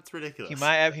rebounds, it's ridiculous. He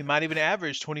might even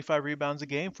average 25 rebounds a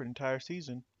game for an entire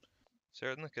season.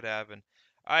 Certainly could happen.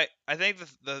 I think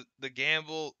the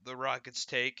gamble the Rockets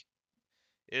take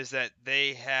is that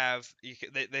they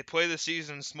play the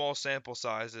season in small sample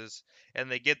sizes and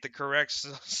they get the correct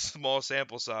small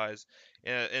sample size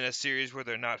in a series where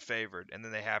they're not favored and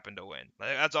then they happen to win. Like,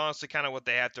 that's honestly kind of what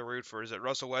they have to root for is that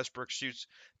Russell Westbrook shoots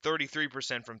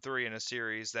 33% from three in a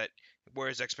series that where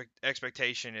his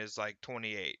expectation is like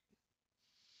 28.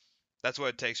 That's what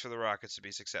it takes for the Rockets to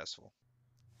be successful.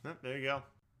 There you go.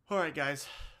 All right, guys.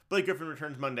 Blake Griffin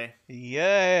returns Monday.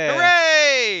 Yeah.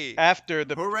 Hooray!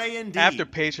 Hooray indeed. After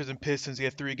Pacers and Pistons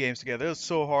get 3 games together, it was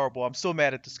so horrible. I'm so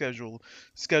mad at the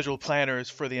schedule planners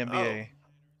for the NBA.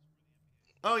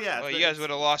 Oh yeah. Well, you guys would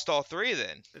have lost all three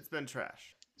then. It's been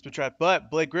trash. It's been trapped.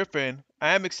 But Blake Griffin,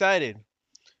 I am excited.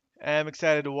 I am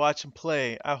excited to watch him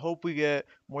play. I hope we get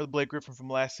more of the Blake Griffin from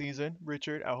last season,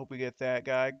 Richard. I hope we get that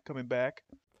guy coming back.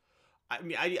 I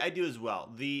mean, I do as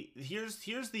well.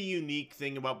 Here's the unique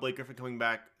thing about Blake Griffin coming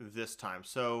back this time.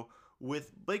 So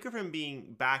with Blake Griffin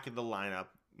being back in the lineup,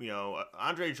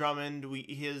 Andre Drummond,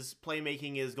 his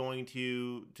playmaking is going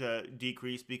to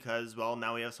decrease because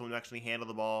now we have someone to actually handle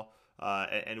the ball,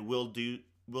 and will do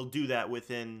that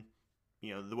within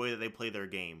the way that they play their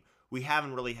game. We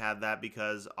haven't really had that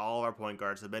because all of our point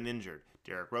guards have been injured.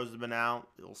 Derrick Rose has been out;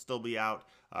 he'll still be out.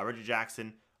 Reggie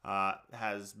Jackson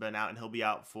has been out, and he'll be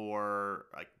out for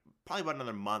probably about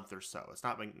another month or so. It's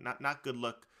not good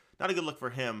look, not a good look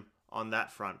for him on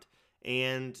that front.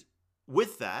 And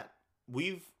with that,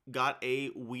 we've got a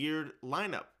weird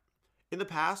lineup. in the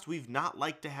past, we've not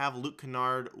liked to have Luke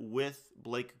Kennard with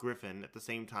Blake Griffin at the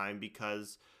same time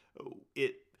because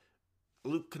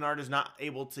Luke Kennard is not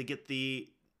able to get the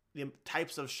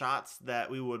types of shots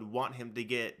that we would want him to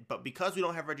get. But because we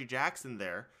don't have Reggie Jackson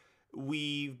there,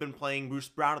 we've been playing Bruce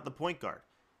Brown at the point guard.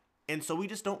 And so we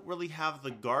just don't really have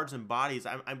the guards and bodies.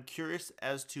 I'm curious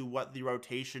as to what the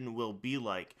rotation will be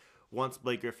like once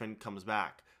Blake Griffin comes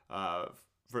back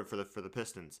for the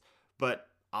Pistons. But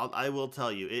I will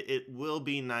tell you, it will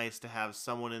be nice to have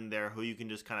someone in there who you can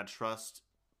just kind of trust.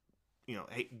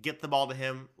 Hey, get the ball to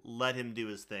him, let him do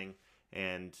his thing,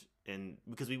 and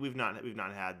because we've not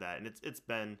had that, and it's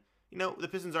been the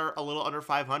Pistons are a little under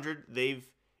 500.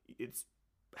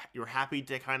 You're happy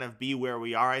to kind of be where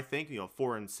we are. I think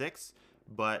 4-6,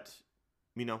 but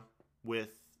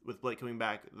with Blake coming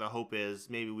back, the hope is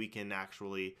maybe we can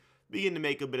actually begin to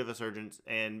make a bit of a surge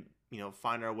and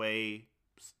find our way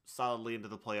solidly into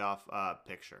the playoff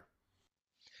picture.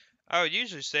 I would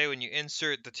usually say when you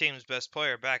insert the team's best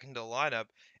player back into the lineup,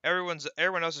 everyone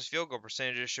else's field goal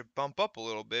percentages should bump up a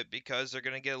little bit because they're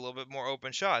going to get a little bit more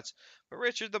open shots. But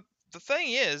Richard, the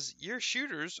thing is, your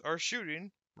shooters are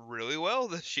shooting really well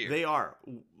this year. They are.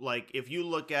 Like, if you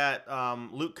look at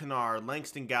Luke Kennard,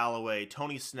 Langston Galloway,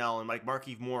 Tony Snell, and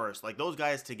Markieff Morris, those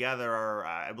guys together are,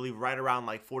 I believe, right around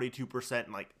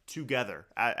 42%, together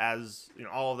as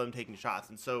all of them taking shots.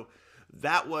 And so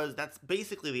that's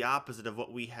basically the opposite of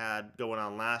what we had going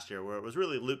on last year, where it was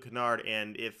really Luke Kennard,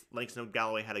 and if Langston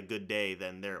Galloway had a good day,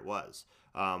 then there it was.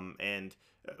 And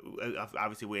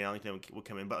obviously Wayne Ellington would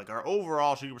come in, but our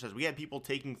overall shooting percentage, we had people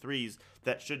taking threes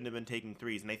that shouldn't have been taking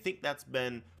threes, and I think that's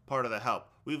been part of the help.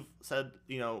 We've said,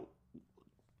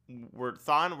 we're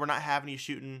not having you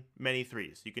shooting many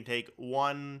threes. You can take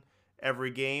one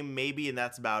every game, maybe, and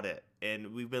that's about it.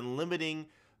 And we've been limiting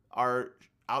our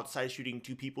outside shooting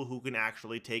to people who can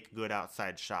actually take good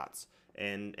outside shots.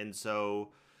 And so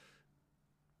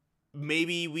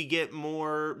maybe you get a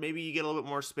little bit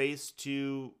more space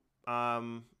to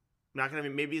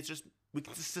maybe it's just we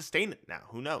can sustain it now.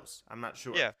 Who knows? I'm not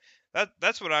sure. Yeah.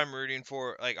 That's what I'm rooting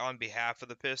for, on behalf of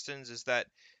the Pistons, is that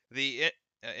the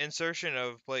insertion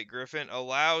of Blake Griffin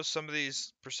allows some of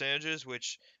these percentages,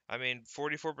 which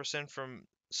 44% from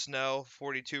Snell,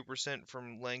 42%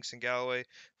 from Langston Galloway,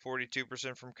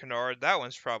 42% from Kennard. That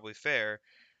one's probably fair.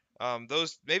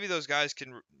 Those guys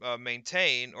can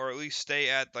maintain or at least stay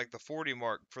at the 40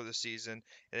 mark for the season.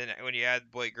 And then when you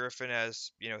add Blake Griffin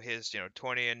as his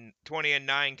 20 and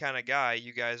 9 kind of guy,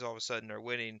 you guys all of a sudden are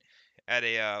winning at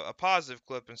a positive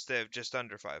clip instead of just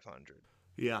under 500.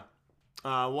 Yeah,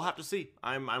 we'll have to see.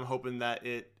 I'm hoping that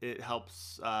it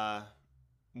helps.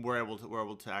 We're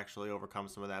able to actually overcome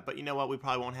some of that. But you know what? We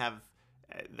probably won't have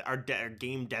our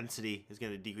game density is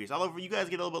going to decrease. Although you guys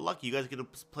get a little bit lucky. You guys get to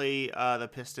play the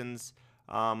Pistons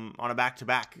on a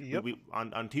back-to-back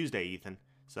on Tuesday, Ethan.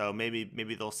 So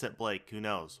maybe they'll sit Blake. Who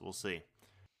knows? We'll see.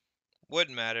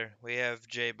 Wouldn't matter. We have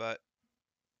Jay Butt.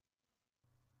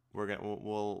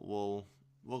 We'll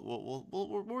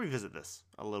revisit this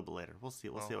a little bit later. We'll see.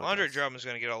 We'll see. Andre Drummond's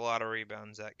going to get a lot of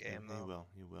rebounds that game, though.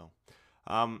 He will.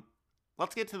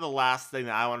 Let's get to the last thing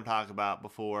that I want to talk about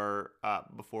before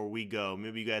we go.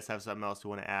 Maybe you guys have something else you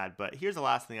want to add, but here's the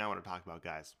last thing I want to talk about,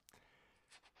 guys.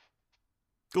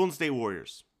 Golden State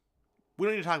Warriors. We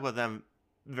don't need to talk about them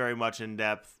very much in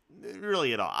depth,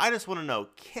 really at all. I just want to know,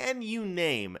 can you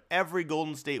name every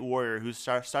Golden State Warrior who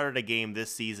started a game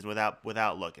this season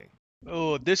without looking?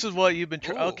 Oh, this is what you've been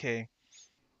okay.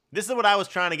 This is what I was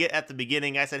trying to get at the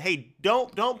beginning. I said, hey,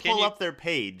 don't pull up their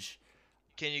page.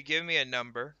 Can you give me a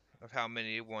number of how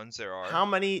many ones there are? How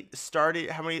many started?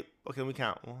 How many? Okay, we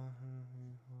count. 1, 2,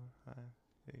 3, 4, 5,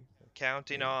 6, 7,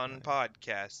 Counting on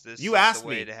podcasts. This you is asked the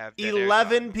way me. to have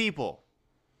 11 people.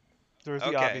 There's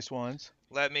the obvious ones.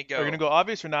 Let me go. Are you gonna go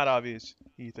obvious or not obvious,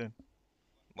 Ethan?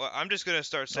 Well, I'm just gonna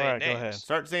start saying All right, names. Go ahead.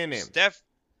 Start saying names.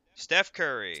 Steph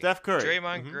Curry.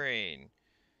 Draymond Green.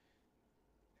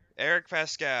 Eric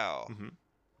Pascal. Mm-hmm.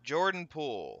 Jordan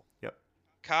Poole. Yep.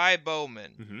 Kai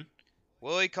Bowman. Mm-hmm.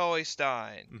 Willie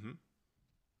Cauley-Stein. Mm-hmm.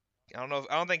 I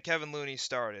don't think Kevin Looney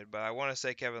started, but I want to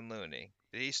say Kevin Looney.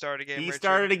 Did he start a game? He Richard?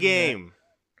 started a game.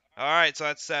 All right, so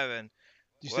that's 7.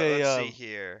 Let's see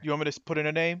here. You want me to put in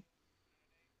a name?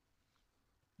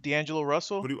 D'Angelo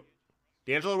Russell?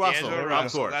 D'Angelo Russell,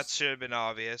 of course. That should have been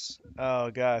obvious.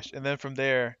 Oh, gosh. And then from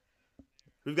there...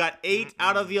 We've got 8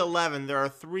 out of the 11. There are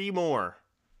 3 more.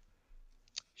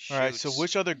 All right, so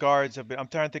which other guards have been... I'm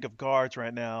trying to think of guards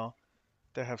right now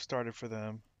that have started for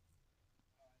them.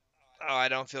 Oh, I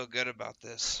don't feel good about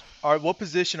this. All right, what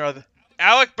position are the...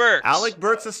 Alec Burks. Alec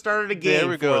Burks has started a game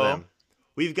for them.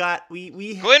 We've got...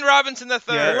 we Glenn Robinson III.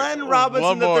 Yeah, Glenn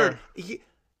Robinson III.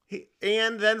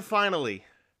 And then finally,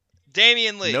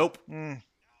 Damian Lee. nope.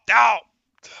 Oh!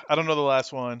 I don't know the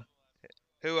last one.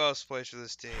 Who else plays for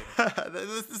this team?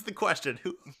 This is the question.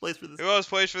 Who plays for this? Who else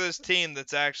plays for this team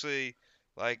that's actually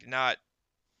like not?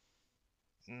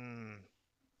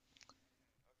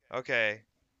 Okay.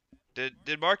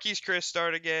 Did Marquise Chris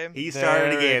start a game? He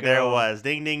started There a game. you There it go. was.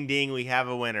 Ding, ding, ding. We have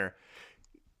a winner.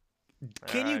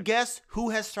 Can you Alright. guess who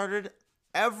has started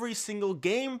every single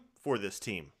game for this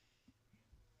team?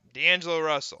 D'Angelo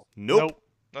Russell. Nope.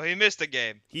 No, he missed a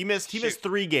game. He missed Shoot.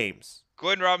 3 games.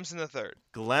 Glenn Robinson III.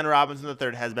 Glenn Robinson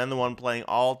III has been the one playing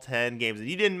all 10 games. And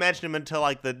you didn't mention him until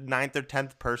like the 9th or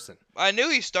 10th person. I knew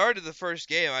he started the first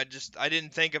game. I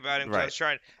didn't think about him 'cause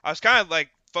Right. I was kind of like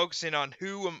focusing on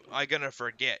who am I gonna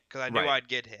forget because I knew Right. I'd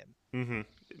get him. Mm-hmm.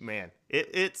 Man,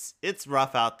 it's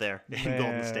rough out there in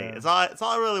Golden State. Man. It's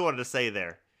all I really wanted to say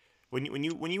there. When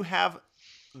you have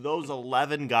those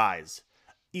 11 guys,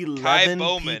 Kai 11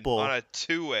 Bowman people on a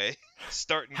two-way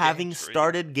starting having games for you.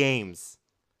 started games.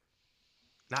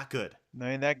 Not good.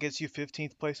 And that gets you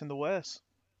 15th place in the West.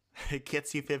 It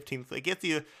gets you 15th. It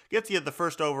gets you the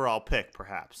first overall pick,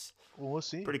 perhaps. Well, we'll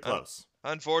see. Pretty close.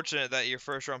 Unfortunate that your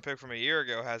first round pick from a year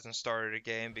ago hasn't started a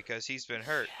game because he's been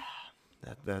hurt.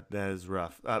 That is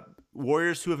rough.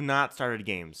 Warriors who have not started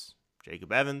games: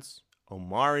 Jacob Evans,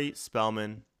 Omari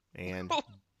Spellman, and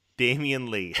Damian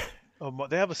Lee. Oh,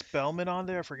 they have a Spellman on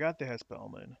there. I forgot they had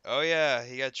Spellman. Oh yeah,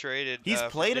 he got traded. He's for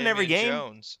played in every Damian game.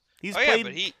 Jones. He's Oh yeah, played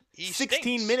but he 16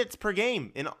 stinks. minutes per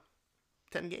game in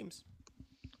 10 games.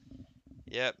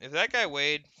 Yep, if that guy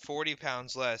weighed 40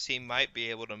 pounds less, he might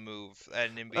be able to move at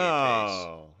an NBA pace.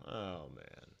 Oh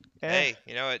man. Hey,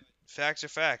 you know what? Facts are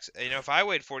facts. You know, if I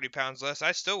weighed 40 pounds less,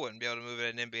 I still wouldn't be able to move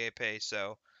at an NBA pace.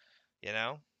 So, you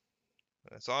know,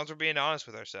 as long as we're being honest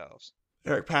with ourselves.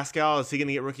 Eric Pascal, is he going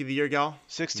to get Rookie of the Year, Gal?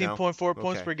 16.4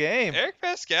 points Okay. per game. Eric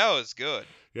Pascal is good.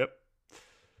 Yep.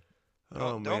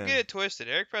 Oh, Don't get it twisted.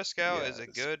 Eric Pascal Yeah, is a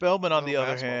good Spellman, on the little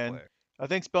other basketball hand, player. I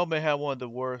think Spellman had one of the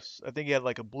worst. I think he had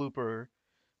like a blooper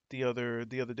the other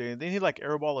day. And then he like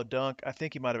airball a dunk. I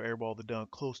think he might have airballed the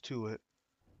dunk, close to it.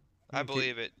 I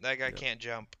believe it. That guy Yep. can't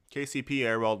jump. KCP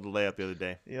airballed the layup the other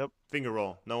day. Yep. Finger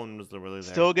roll. No one was really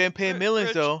there. Still getting paid millions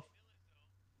Rich. though.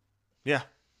 Yeah.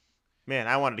 Man,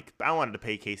 I wanted to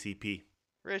pay KCP.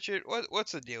 Richard,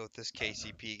 what's the deal with this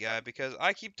KCP guy? Because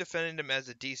I keep defending him as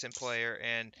a decent player,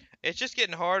 and it's just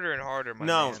getting harder and harder.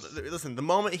 No, man. listen. The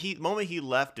moment he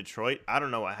left Detroit, I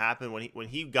don't know what happened when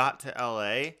he got to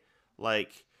LA.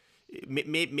 Like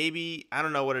maybe I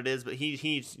don't know what it is, but he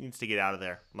needs to get out of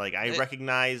there. Like I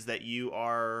recognize that you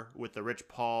are with the Rich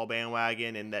Paul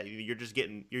bandwagon and that you're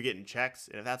getting checks,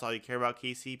 and if that's all you care about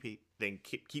KCP, then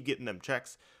keep getting them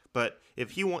checks. But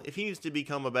if he needs to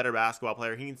become a better basketball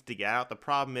player, he needs to get out. The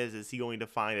problem is he going to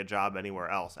find a job anywhere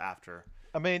else after?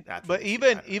 I mean, That's but what makes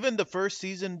it even matter. the first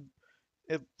season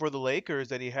for the Lakers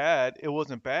that he had, it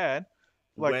wasn't bad.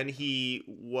 Like, When he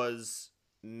was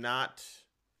not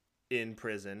in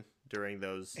prison during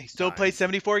those, he still played times.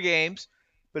 74 games.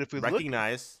 But if we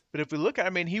look at, I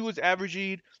mean, he was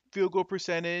averaging field goal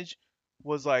percentage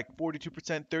was like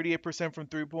 42%, 38% from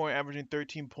 3-point, averaging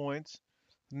 13 points.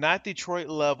 Not Detroit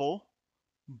level,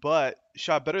 but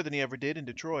shot better than he ever did in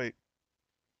Detroit.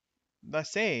 Not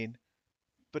saying,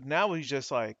 but now he's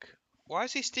just like, Why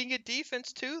is he stinking at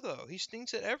defense too, though? He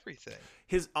stinks at everything.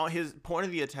 His point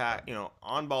of the attack,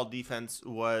 on ball defense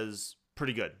was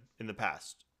pretty good in the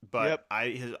past. But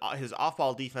his off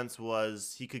ball defense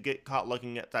was he could get caught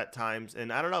looking at times,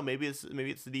 and I don't know, maybe it's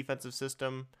the defensive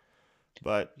system,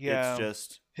 but Yeah, it's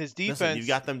just his listen, defense. you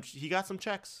got them. He got some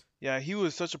checks. Yeah, he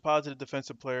was such a positive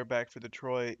defensive player back for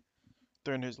Detroit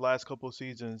during his last couple of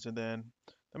seasons, and then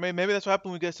I mean maybe that's what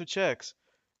happened when we get some checks.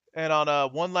 And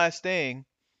on one last thing,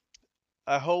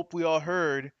 I hope we all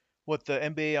heard what the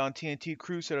NBA on TNT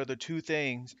crew said are the 2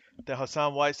 things that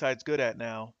Hassan Whiteside's good at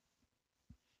now.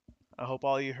 I hope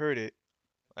all of you heard it.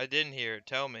 I didn't hear it.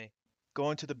 Tell me.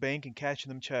 Going to the bank and cashing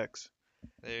them checks.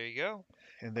 There you go.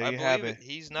 And there I you have believe it.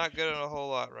 He's not good on a whole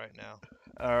lot right now.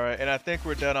 All right, and I think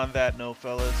we're done on that note,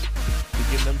 fellas.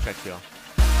 Keep getting them checks, y'all.